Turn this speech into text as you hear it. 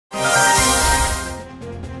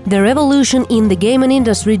The revolution in the gaming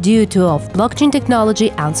industry due to blockchain technology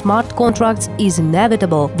and smart contracts is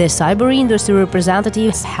inevitable. The cyber industry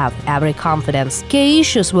representatives have every confidence. Key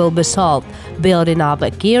issues will be solved: building up a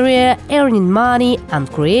career, earning money,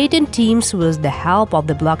 and creating teams with the help of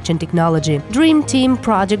the blockchain technology. Dream Team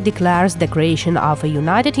project declares the creation of a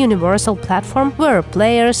united universal platform where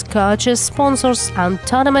players, coaches, sponsors, and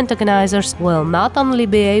tournament organizers will not only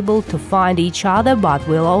be able to find each other but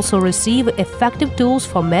will also receive effective tools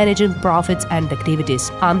for managing profits and activities.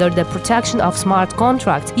 Under the protection of smart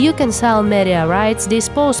contracts, you can sell media rights,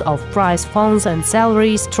 dispose of prize funds and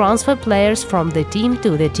salaries, transfer players from the team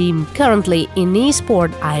to the team. Currently, in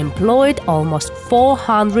esport, I employed almost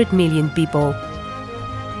 400 million people.